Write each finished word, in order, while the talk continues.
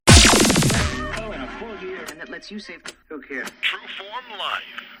that lets you save. Who cares? True Form Life.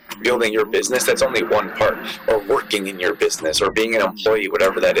 Building your business, that's only one part. Or working in your business, or being an employee,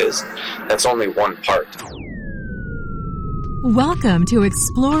 whatever that is, that's only one part. Welcome to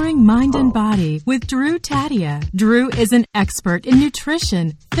Exploring Mind and Body with Drew Taddia. Drew is an expert in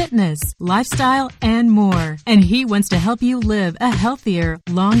nutrition, fitness, lifestyle, and more. And he wants to help you live a healthier,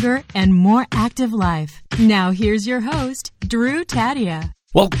 longer, and more active life. Now here's your host, Drew Taddia.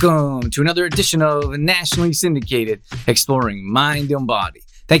 Welcome to another edition of nationally syndicated Exploring Mind and Body.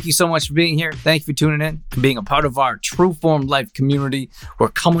 Thank you so much for being here. Thank you for tuning in and being a part of our True Form Life community. We're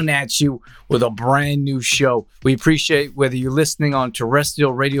coming at you with a brand new show. We appreciate whether you're listening on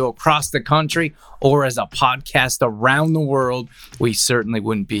terrestrial radio across the country or as a podcast around the world. We certainly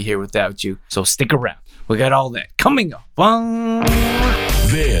wouldn't be here without you. So stick around. We got all that coming up.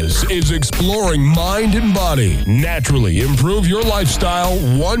 This is Exploring Mind and Body. Naturally improve your lifestyle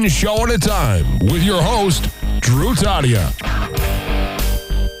one show at a time with your host, Drew Taddia.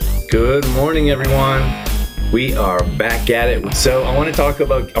 Good morning, everyone. We are back at it. So I want to talk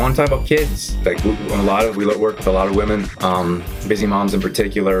about kids. Like we work with a lot of women, busy moms in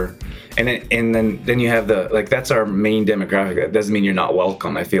particular. And then you have that's our main demographic. That doesn't mean you're not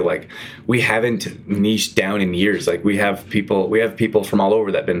welcome. I feel like we haven't niched down in years. Like we have people from all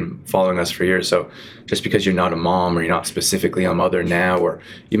over that have been following us for years. So just because you're not a mom or you're not specifically a mother now, or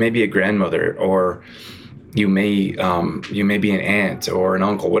you may be a grandmother, or you may be an aunt or an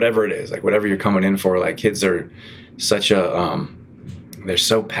uncle, whatever it is, like whatever you're coming in for. Like kids are such a they're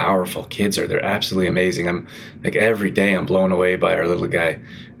so powerful. They're absolutely amazing. I'm like every day I'm blown away by our little guy,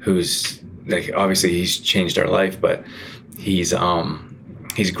 who's like obviously he's changed our life, but he's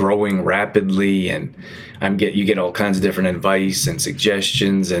growing rapidly, and you get all kinds of different advice and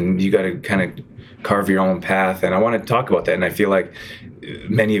suggestions, and you got to kind of carve your own path. And I want to talk about that, and I feel like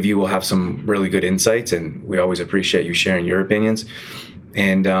many of you will have some really good insights, and we always appreciate you sharing your opinions.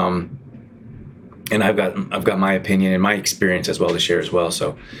 And I've got my opinion and my experience as well to share as well.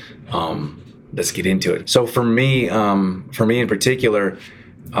 So let's get into it. So for me in particular,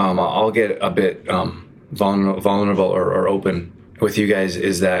 I'll get a bit vulnerable or open with you guys.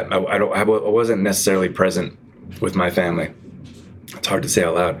 Is that I wasn't necessarily present with my family. It's hard to say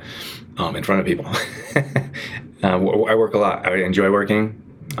out loud in front of people. I work a lot. I enjoy working.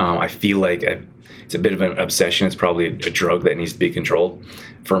 I feel like it's a bit of an obsession. It's probably a drug that needs to be controlled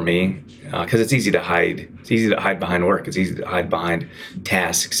for me, because it's easy to hide. It's easy to hide behind work. It's easy to hide behind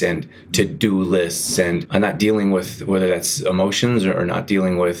tasks and to-do lists, and I'm not dealing with whether that's emotions or not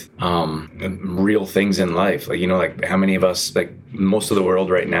dealing with real things in life. Like how many of us, like most of the world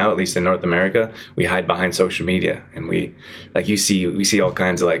right now, at least in North America, we hide behind social media, and we see all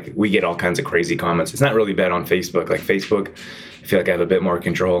kinds of we get all kinds of crazy comments. It's not really bad on Facebook. Like Facebook, I feel like I have a bit more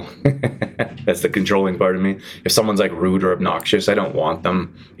control. That's the controlling part of me. If someone's rude or obnoxious, I don't want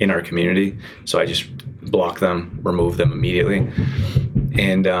them in our community, so I just block them, remove them immediately.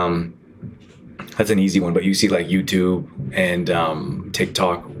 And that's an easy one. But you see YouTube and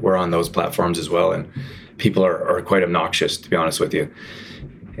TikTok, we're on those platforms as well, and people are quite obnoxious, to be honest with you.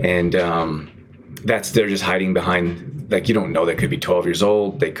 And they're just hiding behind, you don't know, they could be 12 years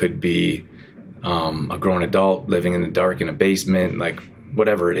old, they could be a grown adult living in the dark in a basement,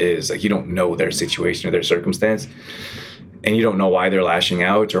 whatever it is. You don't know their situation or their circumstance, and you don't know why they're lashing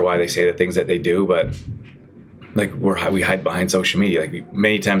out or why they say the things that they do. But we hide behind social media.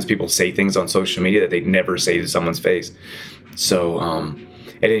 Many times people say things on social media that they'd never say to someone's face. So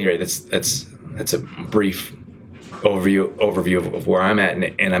at any rate, that's a brief overview of where I'm at,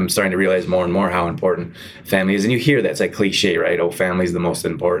 and I'm starting to realize more and more how important family is. And you hear that, it's cliche, right? Oh, family's the most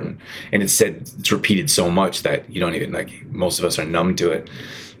important, and it's repeated so much that you don't even most of us are numb to it.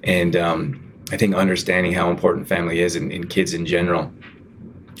 And I think understanding how important family is in kids in general.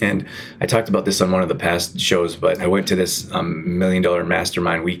 And I talked about this on one of the past shows, but I went to this $1 million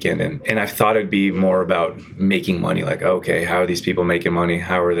mastermind weekend, and I thought it'd be more about making money. Okay, how are these people making money?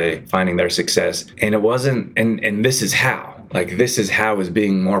 How are they finding their success? And it wasn't, and this is how. This is how is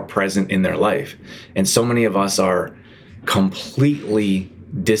being more present in their life. And so many of us are completely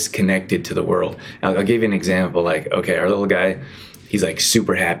disconnected to the world. I'll give you an example. Okay, our little guy, he's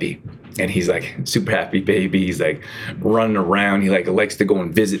super happy. And he's super happy baby. He's running around. He likes to go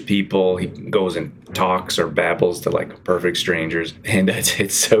and visit people. He goes and talks or babbles to perfect strangers. And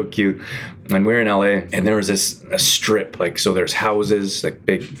it's so cute. And we're in LA, and there was a strip, so there's houses,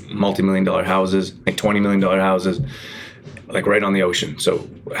 big multi-million-dollar houses, $20 million houses, right on the ocean. So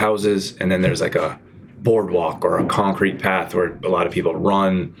houses, and then there's a boardwalk or a concrete path where a lot of people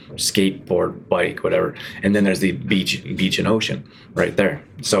run, skateboard, bike, whatever. And then there's the beach and ocean right there.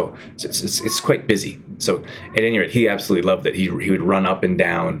 So it's quite busy. So at any rate, he absolutely loved it. He would run up and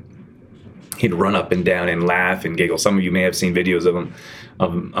down. He'd run up and down and laugh and giggle. Some of you may have seen videos of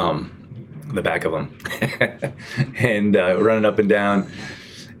him, the back of him, and running up and down.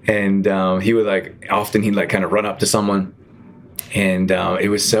 And he would he'd kind of run up to someone, and it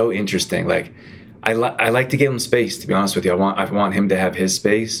was so interesting. Like, I like to give him space, to be honest with you. I want him to have his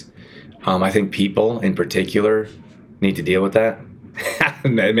space. I think people in particular need to deal with that.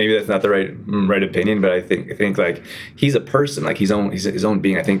 Maybe that's not the right opinion, but I think like he's a person, like he's his own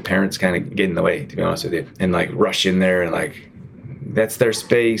being. I think parents kind of get in the way, to be honest with you, and like rush in there and like that's their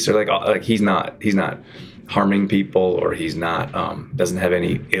space, or like he's not harming people, or he's not doesn't have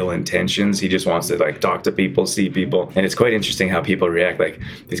any ill intentions. He just wants to like talk to people, see people, and it's quite interesting how people react. Like,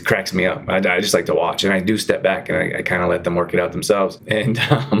 it cracks me up. I just like to watch, and I do step back and I kind of let them work it out themselves. And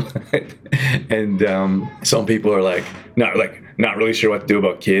some people are like not really sure what to do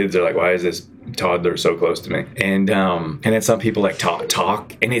about kids, or like, why is this toddler so close to me? And then some people like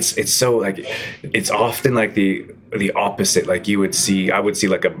talk, and it's so like it's often like the opposite. Like I would see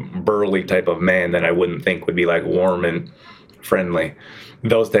like a burly type of man that I wouldn't think would be like warm and friendly.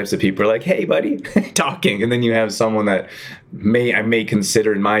 Those types of people are like, hey buddy, talking. And then you have someone that I may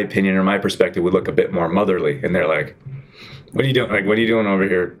consider, in my opinion or my perspective, would look a bit more motherly, and they're like, what are you doing? Like, what are you doing over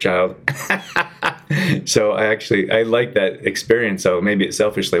here, child? So I like that experience. So maybe it's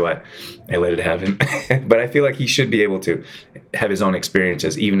selfishly why I let it have him. But I feel like he should be able to have his own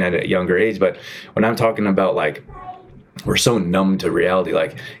experiences, even at a younger age. But when I'm talking about like, we're so numb to reality,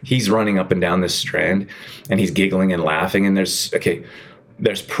 like he's running up and down this strand and he's giggling and laughing. And there's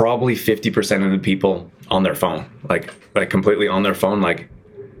probably 50% of the people on their phone, like completely on their phone. Like,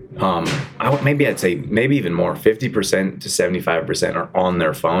 I'd say maybe even more, 50% to 75% are on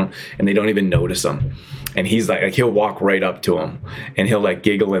their phone and they don't even notice them. And he's like he'll walk right up to them and he'll like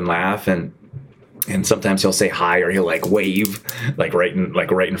giggle and laugh, and sometimes he'll say hi, or he'll like wave like right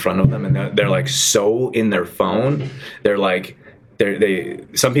in front of them, and they're like so in their phone. They're like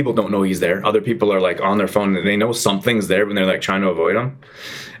some people don't know he's there. Other people are like on their phone and they know something's there, but they're like trying to avoid him,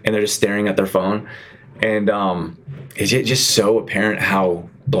 and they're just staring at their phone. And it's just so apparent how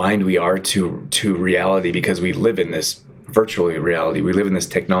blind we are to reality, because we live in this virtual reality. We live in this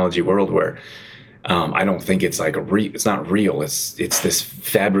technology world where I don't think it's like it's not real. It's this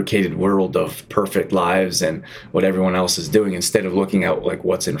fabricated world of perfect lives and what everyone else is doing, instead of looking at like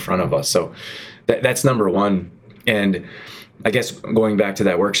what's in front of us. So that's number one. And I guess going back to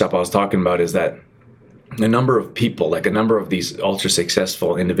that workshop I was talking about, is that a number of people, like a number of these ultra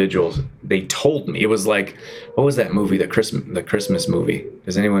successful individuals, they told me, it was like, what was that movie, the Christmas movie?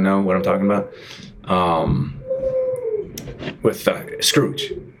 Does anyone know what I'm talking about? With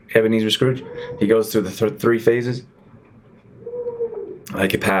Scrooge, Ebenezer Scrooge. He goes through the three phases,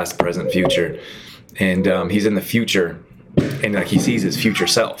 like a past, present, future, and he's in the future, and like he sees his future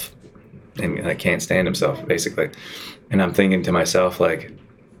self, and like can't stand himself basically. And I'm thinking to myself like,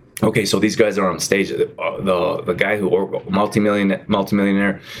 okay, so these guys are on stage. The guy who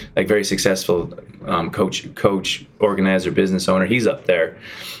multimillionaire, like very successful coach, organizer, business owner, he's up there.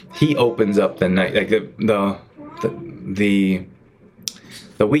 He opens up the night, like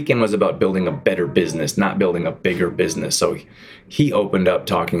the weekend was about building a better business, not building a bigger business. So he opened up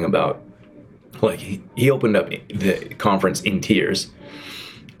talking about, like he opened up the conference in tears,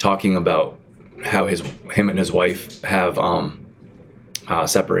 talking about how him and his wife have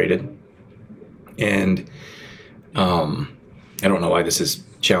separated. And I don't know why this is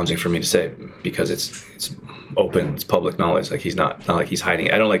challenging for me to say, because it's open, it's public knowledge. Like he's not like he's hiding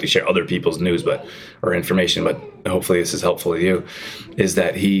it. I don't like to share other people's news or information, but hopefully this is helpful to you, is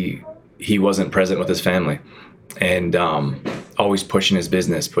that he wasn't present with his family, and always pushing his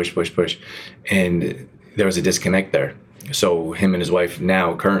business, push, and there was a disconnect there. So him and his wife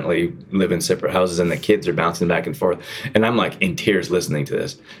now currently live in separate houses, and the kids are bouncing back and forth. And I'm like in tears listening to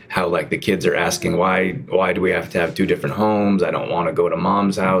this, how like the kids are asking, why do we have to have two different homes? I don't want to go to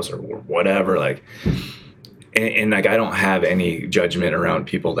mom's house or whatever. Like, and like, I don't have any judgment around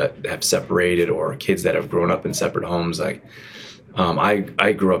people that have separated or kids that have grown up in separate homes. Like,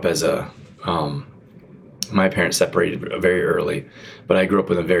 I grew up as my parents separated very early, but I grew up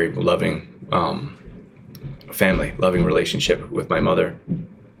with a very loving, family, loving relationship with my mother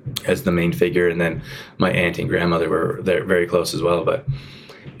as the main figure, and then my aunt and grandmother were very close as well. But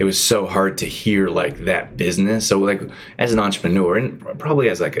it was so hard to hear like that business. So like as an entrepreneur, and probably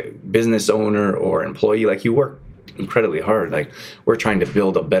as like a business owner or employee, like you work incredibly hard. Like, we're trying to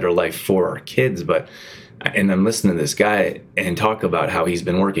build a better life for our kids, and I'm listening to this guy and talk about how he's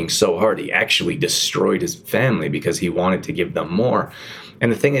been working so hard. He actually destroyed his family because he wanted to give them more.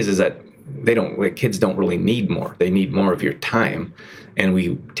 And the thing is that kids don't really need more. They need more of your time. And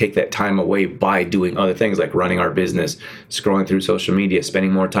we take that time away by doing other things like running our business, scrolling through social media,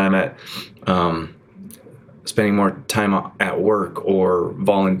 spending more time at work or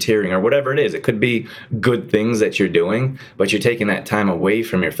volunteering or whatever it is. It could be good things that you're doing, but you're taking that time away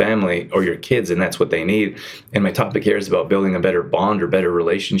from your family or your kids, and that's what they need. And my topic here is about building a better bond or better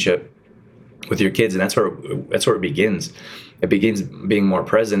relationship with your kids, and that's where it begins. It begins being more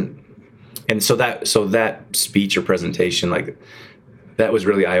present. And so that speech or presentation, like, that was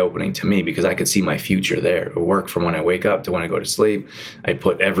really eye-opening to me because I could see my future there. Work from when I wake up to when I go to sleep. I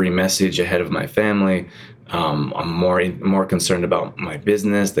put every message ahead of my family. I'm more concerned about my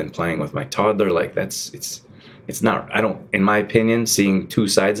business than playing with my toddler. Like, it's not, in my opinion, seeing two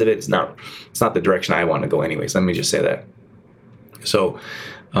sides of it, it's not the direction I want to go anyways. Let me just say that. So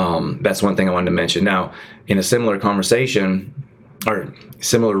that's one thing I wanted to mention. Now, in a similar conversation, or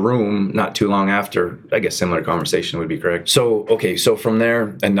similar room, not too long after, I guess similar conversation would be correct. So from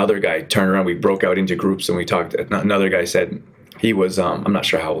there, another guy turned around, we broke out into groups and we talked. Another guy said he was, I'm not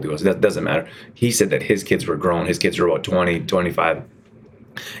sure how old he was, that doesn't matter. He said that his kids were grown. His kids were about 20, 25.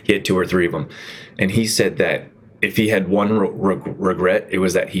 He had 2 or 3 of them. And he said that if he had one regret, it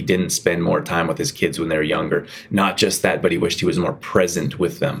was that he didn't spend more time with his kids when they were younger. Not just that, but he wished he was more present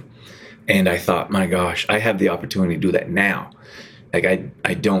with them. And I thought, my gosh, I have the opportunity to do that now. Like,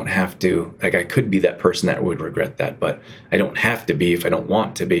 I don't have to, like, I could be that person that would regret that, but I don't have to be if I don't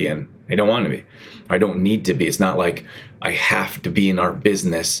want to be, and I don't want to be. I don't need to be. It's not like I have to be in our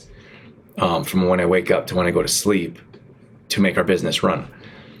business from when I wake up to when I go to sleep to make our business run.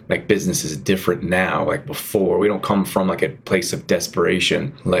 Like, business is different now. Like, before, we don't come from like a place of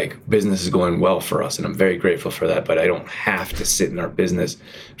desperation. Like, business is going well for us, and I'm very grateful for that, but I don't have to sit in our business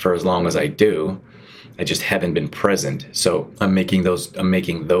for as long as I do. I just haven't been present. So I'm making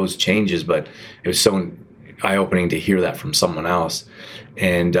those changes, but it was so eye-opening to hear that from someone else.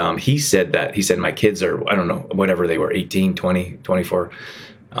 And he said my kids are, I don't know, whatever they were, 18, 20, 24.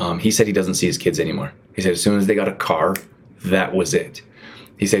 He said he doesn't see his kids anymore. He said as soon as they got a car, that was it.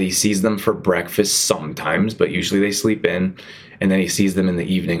 He said he sees them for breakfast sometimes, but usually they sleep in, and then he sees them in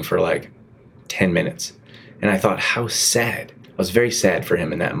the evening for like 10 minutes. And I thought, how sad. I was very sad for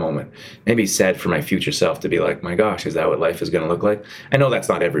him in that moment. Maybe sad for my future self to be like, my gosh, is that what life is going to look like? I know that's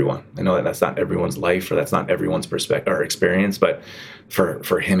not everyone. I know that that's not everyone's life, or that's not everyone's perspective or experience, but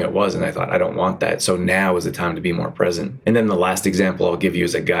for him it was. And I thought, I don't want that. So now is the time to be more present. And then the last example I'll give you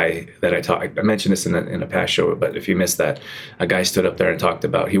is a guy that I mentioned this in a past show, but if you missed that, a guy stood up there and talked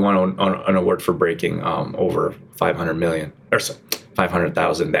about, he won an award for breaking over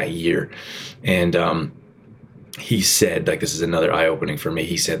 500,000 that year. And he said, like, this is another eye-opening for me.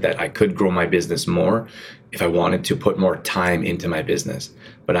 He said that I could grow my business more if I wanted to put more time into my business.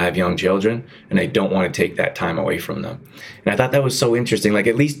 But I have young children, and I don't want to take that time away from them. And I thought that was so interesting. Like,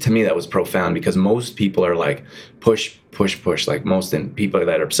 at least to me, that was profound, because most people are like, push, push, push. Like, most people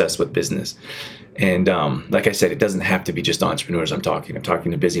that are obsessed with business. And like I said, it doesn't have to be just entrepreneurs I'm talking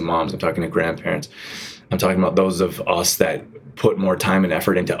to busy moms. I'm talking to grandparents. I'm talking about those of us that put more time and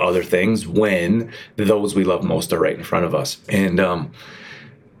effort into other things when those we love most are right in front of us. And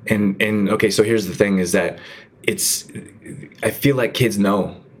okay, so here's the thing is that I feel like kids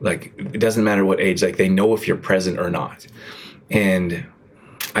know, like, it doesn't matter what age, like, they know if you're present or not. And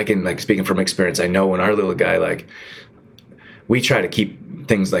I can, like, speaking from experience, I know when our little guy, like, we try to keep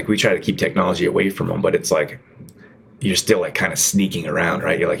technology away from him, but it's like, you're still like kind of sneaking around,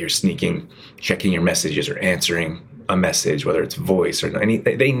 right? You're sneaking, checking your messages or answering a message, whether it's voice or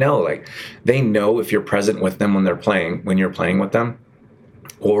anything. They know if you're present with them when you're playing with them.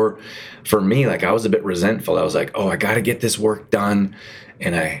 Or for me, like, I was a bit resentful. I was like, oh, I got to get this work done.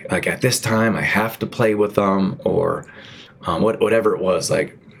 And I, like, at this time I have to play with them, or whatever it was.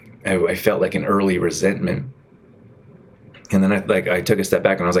 Like, I felt like an early resentment. And then I took a step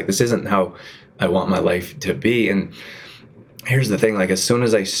back and I was like, this isn't how I want my life to be. And here's the thing, like, as soon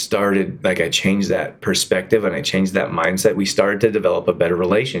as I started, like, I changed that perspective and I changed that mindset, we started to develop a better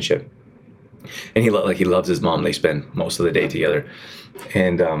relationship. And he loves his mom. They spend most of the day together.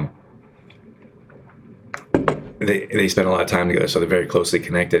 And they spend a lot of time together, so they're very closely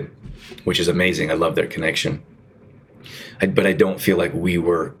connected, which is amazing. I love their connection. But I don't feel like we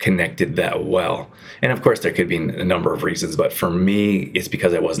were connected that well. And of course, there could be a number of reasons, but for me, it's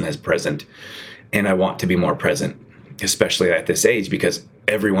because I wasn't as present, and I want to be more present. especially at this age, because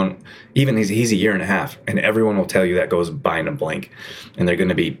everyone, even he's a year and a half, and everyone will tell you that goes by in a blink, and they're going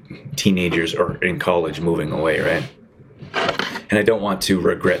to be teenagers or in college moving away, right? And I don't want to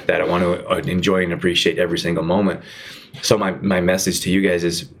regret that. I want to enjoy and appreciate every single moment. So my message to you guys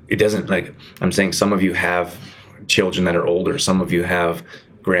is, it doesn't, like I'm saying, some of you have children that are older, some of you have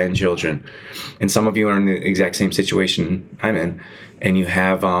grandchildren, and some of you are in the exact same situation I'm in, and you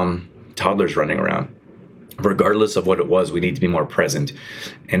have toddlers running around. Regardless of what it was, we need to be more present.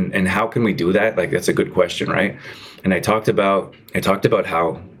 And how can we do that? Like, that's a good question, right? And I talked about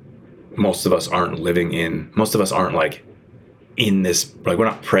how most of us aren't like in this, like, we're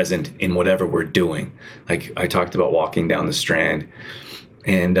not present in whatever we're doing. Like, I talked about walking down the Strand,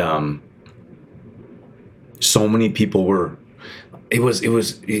 and so many people were, it was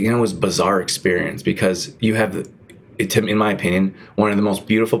a bizarre experience, because you have, in my opinion, one of the most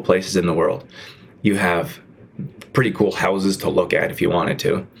beautiful places in the world. You have pretty cool houses to look at if you wanted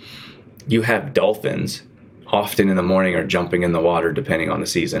to. You have dolphins, often in the morning, are jumping in the water depending on the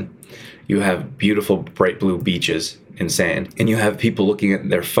season. You have beautiful bright blue beaches and sand, and you have people looking at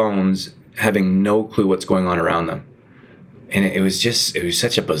their phones having no clue what's going on around them. And it was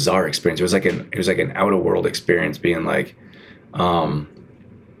such a bizarre experience. It was like an out of world experience, being like, what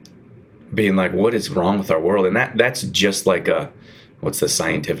is wrong with our world? And that's just like what's the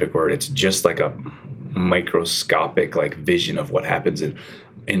scientific word? It's just like a microscopic, like, vision of what happens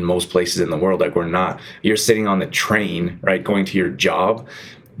in most places in the world. Like, you're sitting on the train, right, going to your job,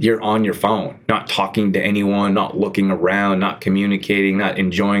 you're on your phone, not talking to anyone, not looking around, not communicating, not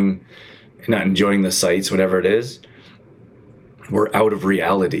enjoying the sights, whatever it is. We're out of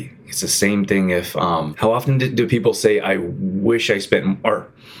reality. It's the same thing if, how often do people say, I wish I spent more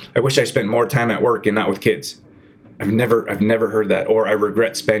time at work and not with kids? I've never heard that. Or I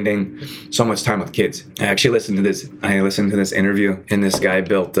regret spending so much time with kids. I actually listened to this interview, and this guy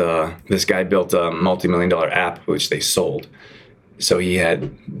built a multi-million-dollar app, which they sold. So he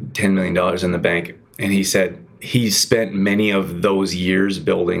had $10 million in the bank, and he said he spent many of those years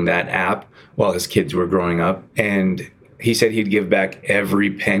building that app while his kids were growing up, and he said he'd give back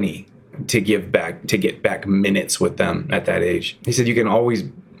every penny to get back minutes with them at that age. He said you can always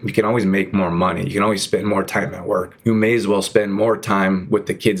make more money. You can always spend more time at work. You may as well spend more time with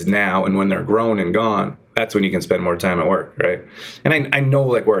the kids now, and when they're grown and gone, that's when you can spend more time at work, right? And I know,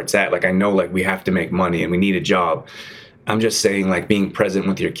 like, where it's at. Like, I know, like, we have to make money and we need a job. I'm just saying, like, being present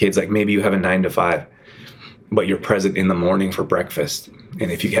with your kids. Like, maybe you have a 9 to 5, but you're present in the morning for breakfast.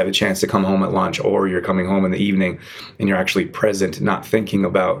 And if you have a chance to come home at lunch, or you're coming home in the evening and you're actually present, not thinking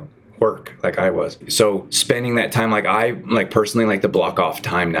about work like I was. So spending that time, like, I personally like to block off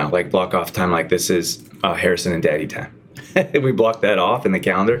time now, like this is Harrison and Daddy time. We blocked that off in the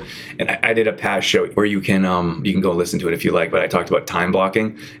calendar, and I did a past show where you can go listen to it if you like, but I talked about time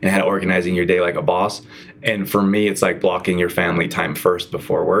blocking and how organizing your day like a boss. And for me, it's like blocking your family time first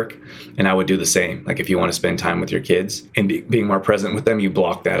before work. And I would do the same. Like, if you want to spend time with your kids and being more present with them, you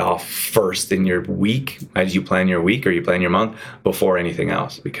block that off first in your week, as you plan your week or you plan your month, before anything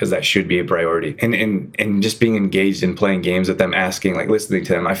else, because that should be a priority. And just being engaged in playing games with them, asking, like, listening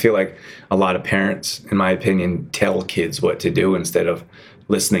to them. I feel like a lot of parents, in my opinion, tell kids what to do instead of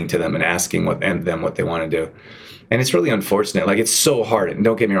listening to them and asking them what they want to do. And it's really unfortunate. Like, it's so hard. And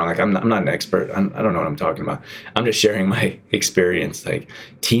don't get me wrong. Like, I'm not an expert. I don't know what I'm talking about. I'm just sharing my experience. Like,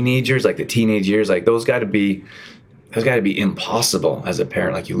 teenagers, like the teenage years, like those got to be impossible as a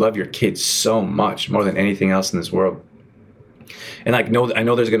parent. Like, you love your kids so much, more than anything else in this world. And like, I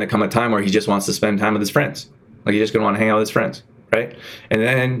know there's going to come a time where he just wants to spend time with his friends. Like, he's just going to want to hang out with his friends, right? And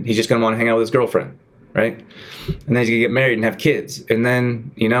then he's just going to want to hang out with his girlfriend, right? And then he's going to get married and have kids. And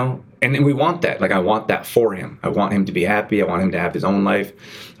then, and we want that. Like, I want that for him. I want him to be happy. I want him to have his own life.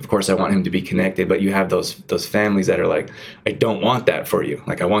 Of course, I want him to be connected. But you have those families that are like, I don't want that for you.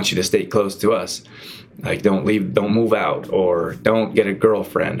 Like, I want you to stay close to us. Like, don't move out, or don't get a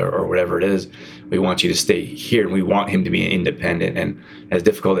girlfriend, or whatever it is. We want you to stay here, and we want him to be independent. And as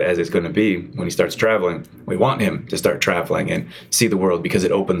difficult as it's going to be when he starts traveling, we want him to start traveling and see the world, because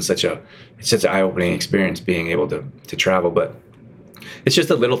it opens it's such an eye-opening experience being able to travel. But it's just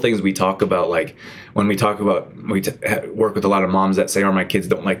the little things we talk about. Like, when we talk about, work with a lot of moms that say, oh, my kids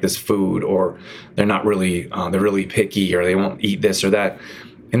don't like this food, or they're not really, they're really picky, or they won't eat this or that.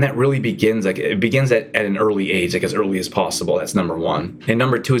 And that really begins at an early age, like as early as possible. That's number one. And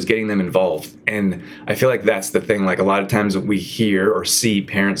number two is getting them involved. And I feel like that's the thing. Like, a lot of times we hear or see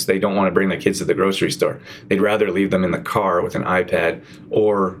parents, they don't want to bring their kids to the grocery store. They'd rather leave them in the car with an iPad,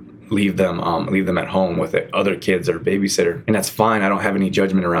 or leave them at home with other kids or babysitter. And that's fine. I don't have any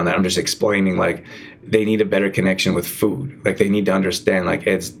judgment around that. I'm just explaining, like, they need a better connection with food. Like they need to understand, like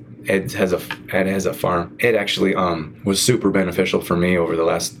Ed has a farm. Ed actually was super beneficial for me over the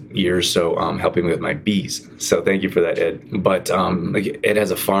last year or so, helping me with my bees. So thank you for that, Ed. But like Ed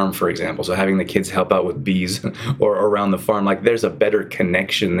has a farm, for example. So having the kids help out with bees or around the farm, like there's a better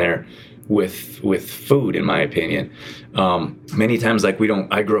connection there with food, in my opinion. Many times, like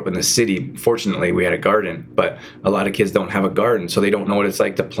I grew up in the city. Fortunately, we had a garden, but a lot of kids don't have a garden, so they don't know what it's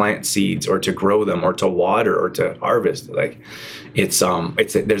like to plant seeds or to grow them or to water or to harvest. Like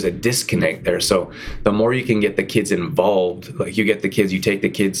there's a disconnect there. So the more you can get the kids involved, like you take the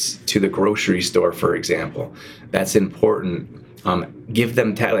kids to the grocery store, for example, that's important. Give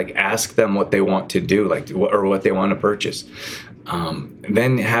them ask them what they want to do, or what they want to purchase.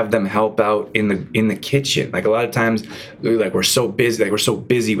 Then have them help out in the kitchen. Like a lot of times, we're so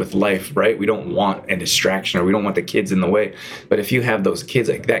busy with life, right? We don't want a distraction, or we don't want the kids in the way. But if you have those kids,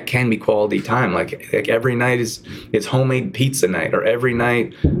 like that can be quality time. Like every night is homemade pizza night, or every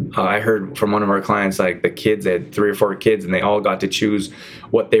night. I heard from one of our clients, like the kids had 3 or 4 kids, and they all got to choose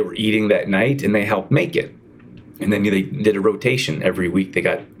what they were eating that night, and they helped make it. And then they did a rotation every week.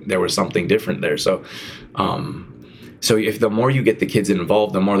 There was something different there. So if the more you get the kids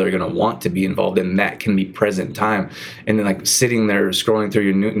involved, the more they're going to want to be involved, and that can be present time. And then like sitting there scrolling through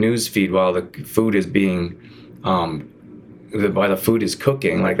your news feed while the food is being, while the food is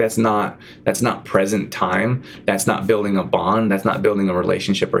cooking, like that's not present time. That's not building a bond. That's not building a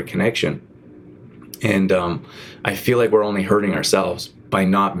relationship or a connection. And I feel like we're only hurting ourselves by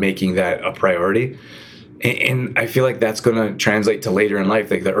not making that a priority. And I feel like that's going to translate to later in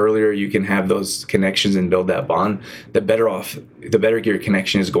life. Like the earlier you can have those connections and build that bond, the better your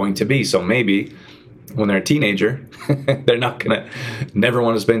connection is going to be. So maybe when they're a teenager, they're not going to never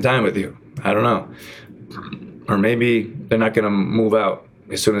want to spend time with you. I don't know. Or maybe they're not going to move out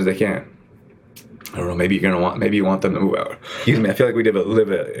as soon as they can. I don't know. Maybe you want them to move out. Excuse me. I feel like we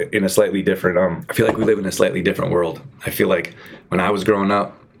live in a slightly different. I feel like we live in a slightly different world. I feel like when I was growing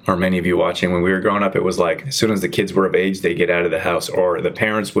up, or many of you watching, when we were growing up, it was like as soon as the kids were of age, they get out of the house, or the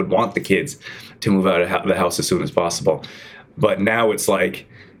parents would want the kids to move out of the house as soon as possible. But now it's like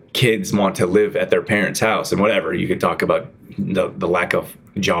kids want to live at their parents' house, and whatever. You could talk about the lack of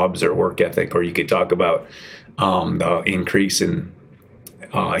jobs or work ethic, or you could talk about the increase in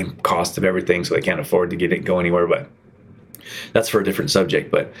cost of everything, so they can't afford to go anywhere. But that's for a different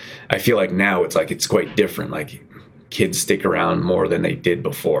subject. But I feel like now it's quite different. Like kids stick around more than they did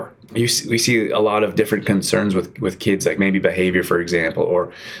before. We see a lot of different concerns with kids, like maybe behavior, for example,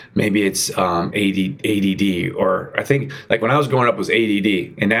 or maybe it's ADD, or I think like when I was growing up it was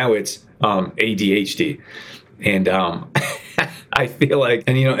ADD, and now it's ADHD. And I feel like,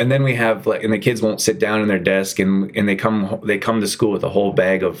 and then we have and the kids won't sit down in their desk, and they come to school with a whole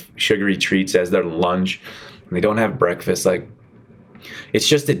bag of sugary treats as their lunch, and they don't have breakfast. Like, it's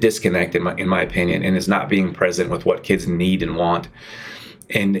just a disconnect in my opinion, and it's not being present with what kids need and want.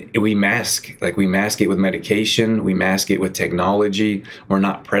 And we mask it with medication, we mask it with technology. We're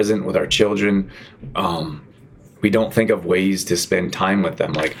not present with our children. We don't think of ways to spend time with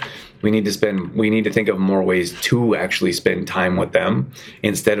them. Like we need to think of more ways to actually spend time with them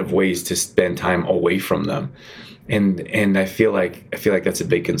instead of ways to spend time away from them. And I feel like that's a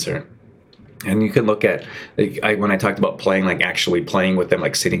big concern. And you can look at, when I talked about playing, like actually playing with them,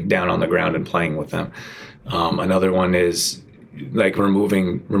 like sitting down on the ground and playing with them. Another one is like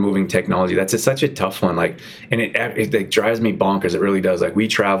removing technology. That's such a tough one. Like, and it drives me bonkers. It really does. Like we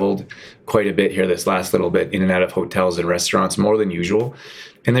traveled quite a bit here this last little bit, in and out of hotels and restaurants more than usual.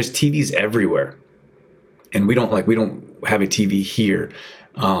 And there's TVs everywhere. And we don't have a TV here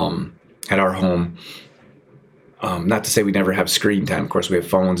at our home. Not to say we never have screen time. Of course, we have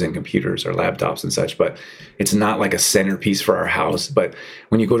phones and computers or laptops and such, but it's not like a centerpiece for our house. But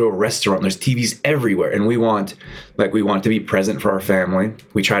when you go to a restaurant, there's TVs everywhere, and we want to be present for our family.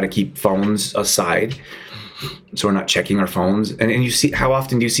 We try to keep phones aside, so we're not checking our phones. And you see, how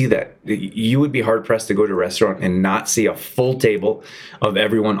often do you see that? You would be hard pressed to go to a restaurant and not see a full table of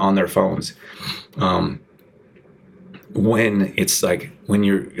everyone on their phones. When it's like, when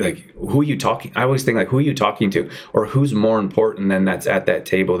you're like, who are you talking? I always think like, who are you talking to, or who's more important than that's at that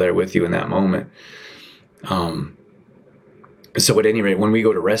table there with you in that moment. So at any rate, when we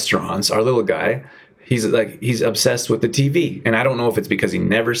go to restaurants, our little guy, he's obsessed with the TV, and I don't know if it's because he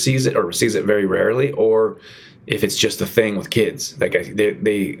never sees it or sees it very rarely, or if it's just a thing with kids. Like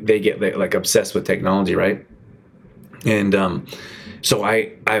they get like obsessed with technology, right? And So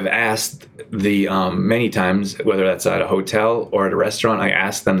I've asked the many times, whether that's at a hotel or at a restaurant, I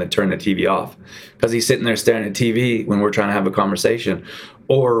ask them to turn the TV off because he's sitting there staring at TV when we're trying to have a conversation,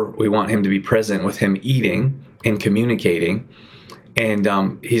 or we want him to be present with him eating and communicating. And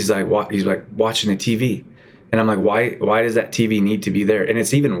he's like watching the TV. And I'm like, why does that TV need to be there? And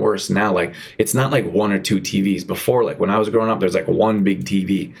it's even worse now. Like, it's not like one or two TVs. Before, like when I was growing up, there's like one big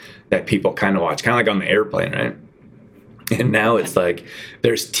TV that people kind of watch, kind of like on the airplane, right? And now it's like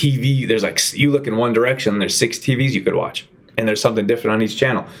there's TV. There's like, you look in one direction, there's 6 TVs you could watch. And there's something different on each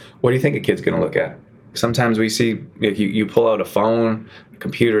channel. What do you think a kid's going to look at? Sometimes we see, like, you pull out a phone, a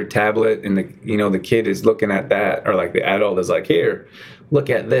computer, tablet, and the kid is looking at that, or like the adult is like, here, look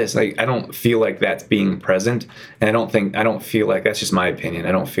at this. Like, I don't feel like that's being present, and I don't feel like, that's just my opinion,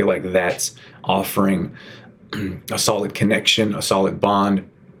 I don't feel like that's offering a solid connection, a solid bond.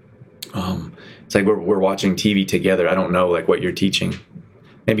 It's like we're watching TV together. I don't know like what you're teaching.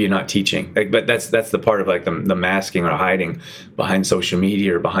 Maybe you're not teaching, like, but that's the part of like the masking or hiding behind social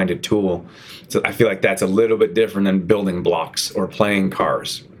media or behind a tool. So I feel like that's a little bit different than building blocks or playing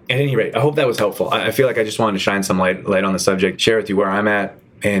cars. At any rate, I hope that was helpful. I feel like I just wanted to shine some light on the subject, share with you where I'm at,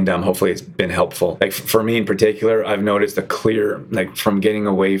 and hopefully it's been helpful. Like for me in particular, I've noticed a clear, like, from getting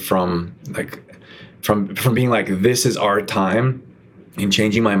away from like from being like, this is our time, and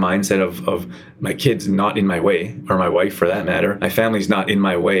changing my mindset of my kids not in my way, or my wife for that matter. My family's not in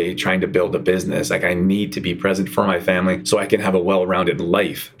my way trying to build a business. Like, I need to be present for my family so I can have a well-rounded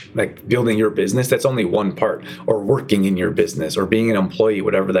life. Like, building your business, that's only one part. Or working in your business, or being an employee,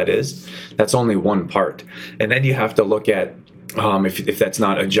 whatever that is, that's only one part. And then you have to look at, if that's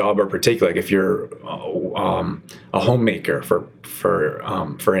not a job or particular, like if you're a homemaker,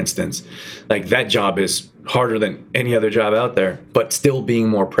 for instance, like that job is harder than any other job out there, but still being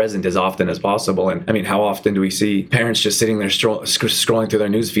more present as often as possible. And I mean, how often do we see parents just sitting there scrolling through their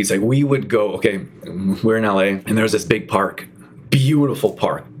news feeds? Like, we would go, okay, we're in LA, and there's this big park, beautiful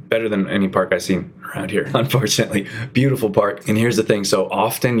park, better than any park I've seen around here, unfortunately, beautiful park. And here's the thing. So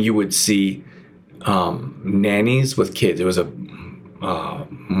often you would see nannies with kids. It was a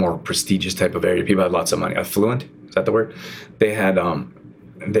more prestigious type of area. People had lots of money. Affluent, is that the word? They had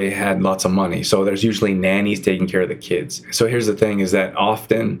lots of money. So there's usually nannies taking care of the kids. So here's the thing, is that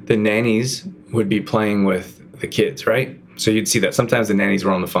often the nannies would be playing with the kids, right? So you'd see that sometimes the nannies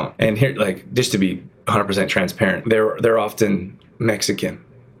were on the phone. And here, like, just to be 100% transparent, they're often Mexican.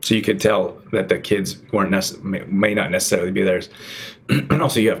 So you could tell that the kids may not necessarily be theirs. And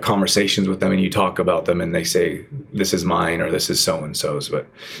also you have conversations with them and you talk about them and they say, this is mine, or this is so-and-so's.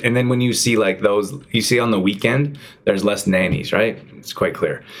 And then when you see like those, you see on the weekend, there's less nannies, right? It's quite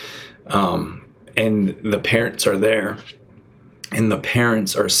clear. And the parents are there, and the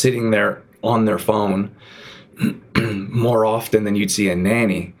parents are sitting there on their phone more often than you'd see a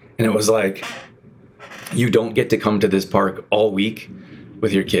nanny. And it was like, you don't get to come to this park all week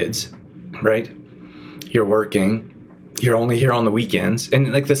with your kids, right? You're working, you're only here on the weekends.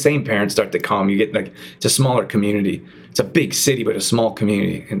 And like the same parents start to come. You get like, it's a smaller community. It's a big city, but a small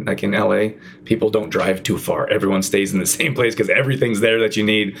community. And like in LA, people don't drive too far. Everyone stays in the same place because everything's there that you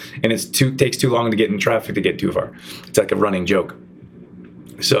need. And takes too long to get in traffic to get too far. It's like a running joke.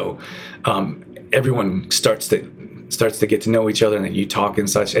 So everyone starts to get to know each other, and then you talk and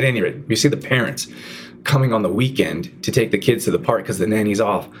such. At any rate, you see the parents coming on the weekend to take the kids to the park because the nanny's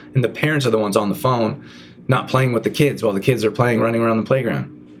off. And the parents are the ones on the phone, not playing with the kids while the kids are running around the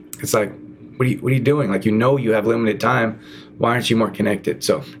playground. It's like, what are you doing? Like, you have limited time. Why aren't you more connected?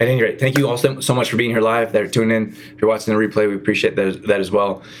 So at any rate, thank you all so much for being here live. That are tuning in. If you're watching the replay, we appreciate that as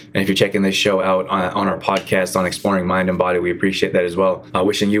well. And if you're checking this show out on our podcast on Exploring Mind and Body, we appreciate that as well.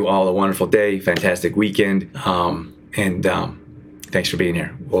 Wishing you all a wonderful day, fantastic weekend. And thanks for being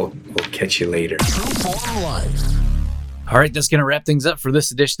here. We'll catch you later. All right, that's going to wrap things up for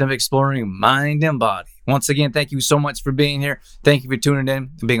this edition of Exploring Mind and Body. Once again, thank you so much for being here. Thank you for tuning in and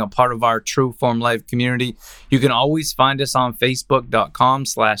being a part of our True Form Life community. You can always find us on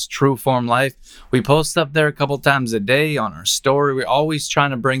Facebook.com/TrueFormLife. We post up there a couple times a day on our story. We're always trying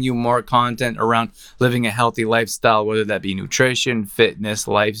to bring you more content around living a healthy lifestyle, whether that be nutrition, fitness,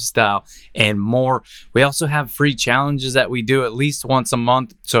 lifestyle, and more. We also have free challenges that we do at least once a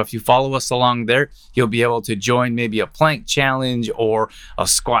month. So if you follow us along there, you'll be able to join maybe a plank challenge or a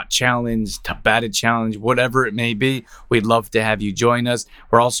squat challenge, Tabata challenge, challenge, whatever it may be. We'd love to have you join us.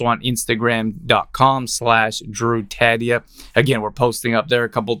 We're also on Instagram.com/Drew Taddia. Again, we're posting up there a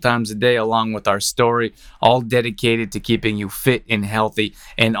couple times a day along with our story, all dedicated to keeping you fit and healthy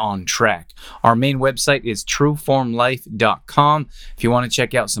and on track. Our main website is trueformlife.com. If you want to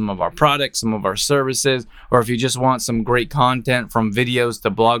check out some of our products, some of our services, or if you just want some great content from videos to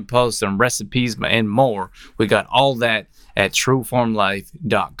blog posts and recipes and more, we got all that at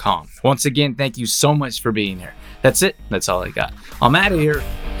trueformlife.com. Once again, thank you so much for being here. That's it. That's all I got. I'm out of here.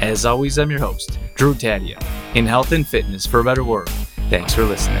 As always, I'm your host, Drew Taddia, in health and fitness for a better world. Thanks for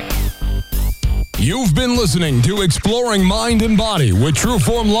listening. You've been listening to Exploring Mind and Body with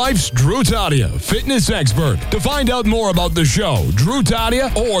Trueform Life's Drew Taddia, fitness expert. To find out more about the show, Drew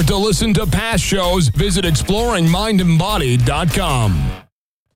Taddia, or to listen to past shows, visit exploringmindandbody.com.